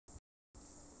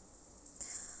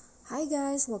Hi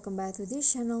guys, welcome back to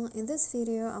this channel. In this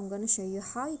video, I'm gonna show you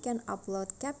how you can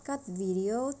upload CapCut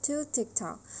video to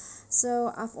TikTok.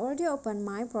 So I've already opened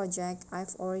my project.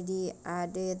 I've already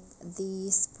added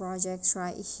these projects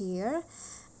right here,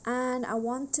 and I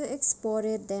want to export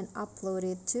it then upload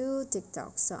it to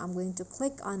TikTok. So I'm going to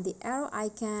click on the arrow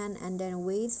icon and then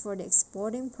wait for the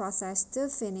exporting process to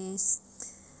finish.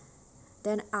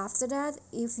 Then after that,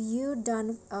 if you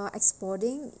done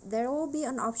exporting, there will be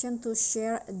an option to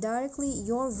share directly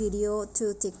your video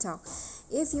to TikTok.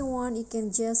 If you want, you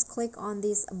can just click on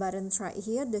this button right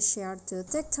here, the share to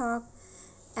TikTok,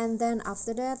 and then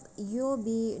after that you'll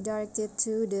be directed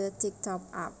to the TikTok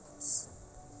apps.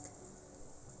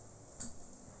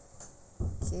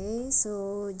 Okay,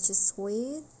 so just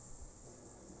wait.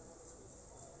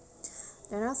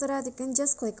 Then after that, you can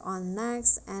just click on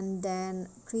next and then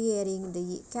creating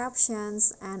the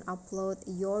captions and upload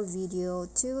your video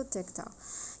to TikTok.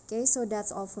 Okay, so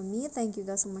that's all from me. Thank you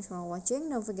guys so much for watching.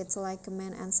 Don't forget to like,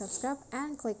 comment, and subscribe,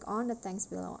 and click on the thanks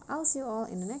below. I'll see you all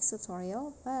in the next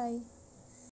tutorial. Bye.